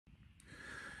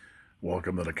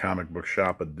Welcome to the Comic Book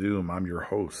Shop of Doom. I'm your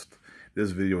host. This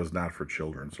video is not for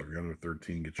children, so if you're under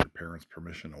 13, get your parents'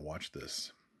 permission to watch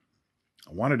this.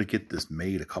 I wanted to get this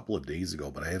made a couple of days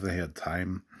ago, but I haven't had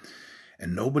time,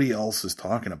 and nobody else is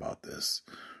talking about this,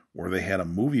 where they had a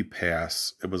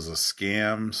Moviepass. It was a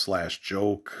scam /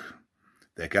 joke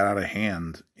that got out of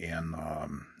hand, and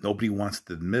nobody wants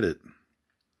to admit it.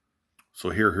 So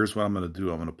here's what I'm going to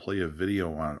do. I'm going to play a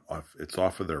video it's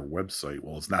off of their website.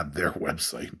 Well, it's not their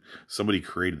website. Somebody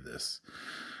created this.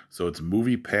 So it's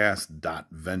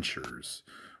moviepass.ventures.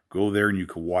 Go there and you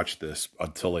can watch this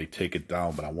until they take it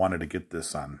down. But I wanted to get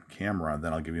this on camera, and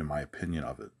then I'll give you my opinion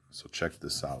of it. So check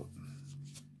this out.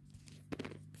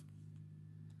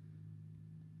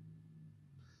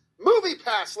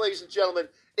 Moviepass, ladies and gentlemen,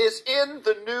 is in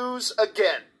the news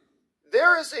again.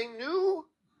 There is a new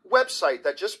website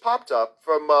that just popped up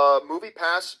from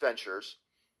Moviepass Ventures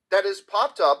that has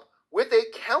popped up with a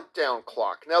countdown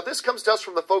clock. Now, this comes to us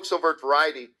from the folks over at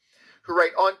Variety, who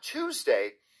write, on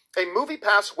Tuesday, a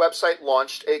Moviepass website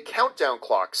launched a countdown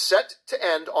clock set to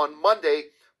end on Monday,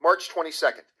 March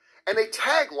 22nd. And a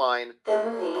tagline, "The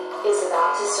movie is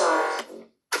about to start."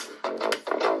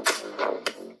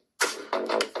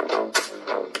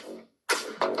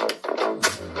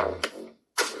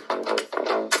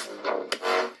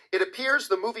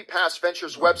 The Moviepass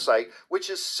Ventures website, which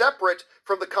is separate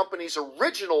from the company's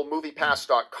original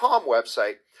Moviepass.com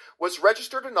website, was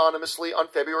registered anonymously on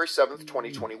February 7th,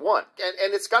 2021.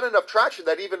 And it's got enough traction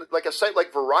that even like a site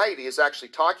like Variety is actually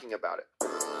talking about it.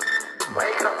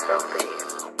 Wake up, Sophie.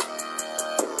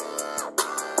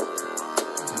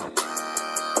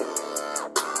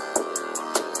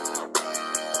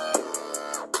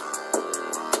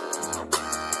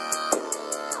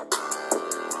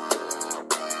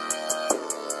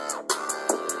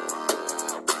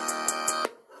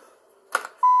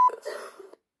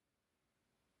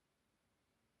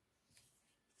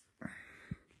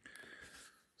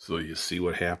 So you see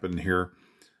what happened here?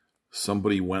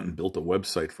 Somebody went and built a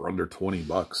website for under 20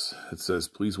 bucks. It says,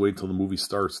 please wait till the movie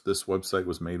starts. This website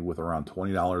was made with around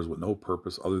 $20 with no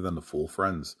purpose other than to fool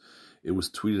friends. It was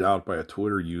tweeted out by a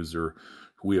Twitter user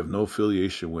who we have no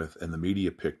affiliation with, and the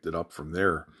media picked it up from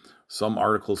there. Some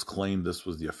articles claimed this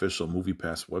was the official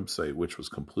Moviepass website, which was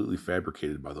completely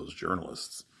fabricated by those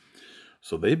journalists.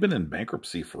 So they've been in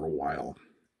bankruptcy for a while.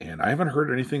 And I haven't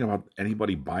heard anything about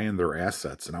anybody buying their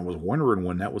assets. And I was wondering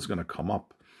when that was going to come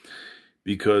up.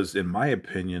 Because in my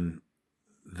opinion,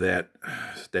 that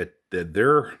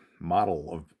their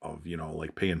model of you know,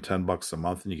 like paying $10 a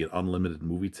month and you get unlimited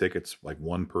movie tickets, like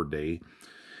one per day,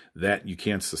 that you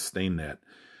can't sustain that.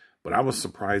 But I was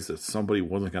surprised that somebody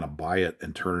wasn't going to buy it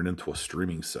and turn it into a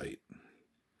streaming site.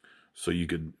 So you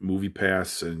could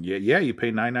Moviepass, and yeah, you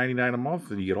pay $9.99 a month,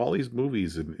 and you get all these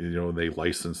movies, and you know they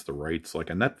license the rights like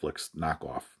a Netflix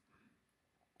knockoff.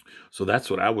 So that's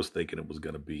what I was thinking it was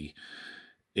going to be,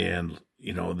 and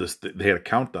you know they had a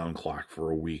countdown clock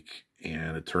for a week,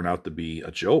 and it turned out to be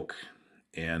a joke.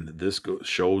 And this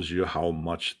shows you how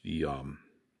much the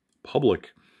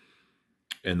public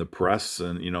and the press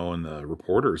and and the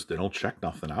reporters, they don't check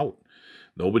nothing out.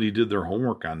 Nobody did their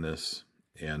homework on this,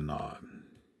 and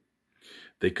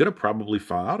they could have probably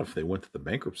found out if they went to the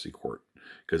bankruptcy court,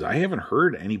 because I haven't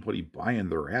heard anybody buying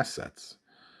their assets.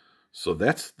 So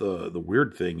that's the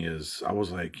weird thing is, I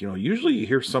was like, usually you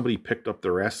hear somebody picked up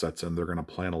their assets and they're going to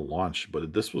plan a launch,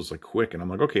 but this was like quick, and I'm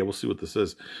like, okay, we'll see what this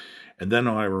is. And then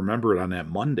when I remember it on that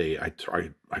Monday, I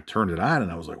turned it on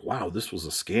and I was like, wow, this was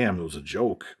a scam. It was a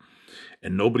joke,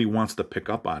 and nobody wants to pick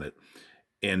up on it.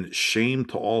 And shame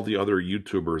to all the other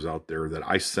YouTubers out there that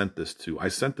I sent this to. I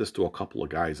sent this to a couple of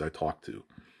guys I talked to,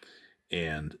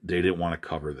 and they didn't want to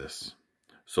cover this.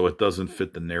 So it doesn't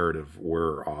fit the narrative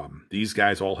where these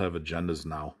guys all have agendas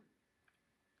now.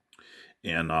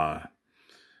 And I've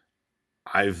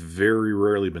very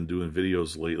rarely been doing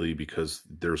videos lately because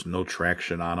there's no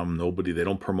traction on them. They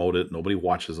don't promote it. Nobody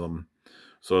watches them.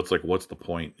 So it's like, what's the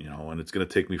point? And it's going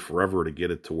to take me forever to get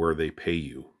it to where they pay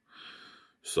you.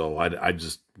 So I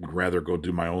just would rather go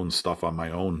do my own stuff on my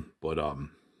own. But I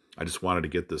just wanted to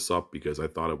get this up because I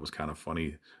thought it was kind of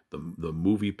funny. The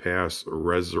Moviepass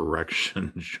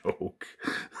resurrection joke.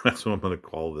 That's what I'm going to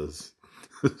call this.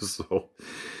 So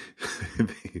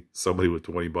somebody with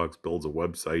 20 bucks builds a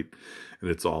website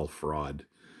and it's all fraud.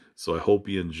 So I hope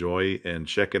you enjoy and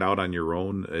check it out on your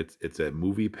own. It's at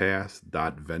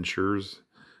moviepass.ventures.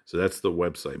 So that's the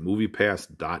website,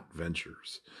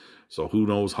 moviepass.ventures. So who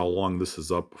knows how long this is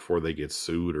up before they get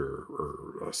sued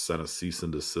or send a cease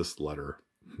and desist letter.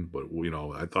 But,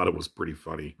 I thought it was pretty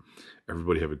funny.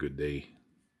 Everybody have a good day.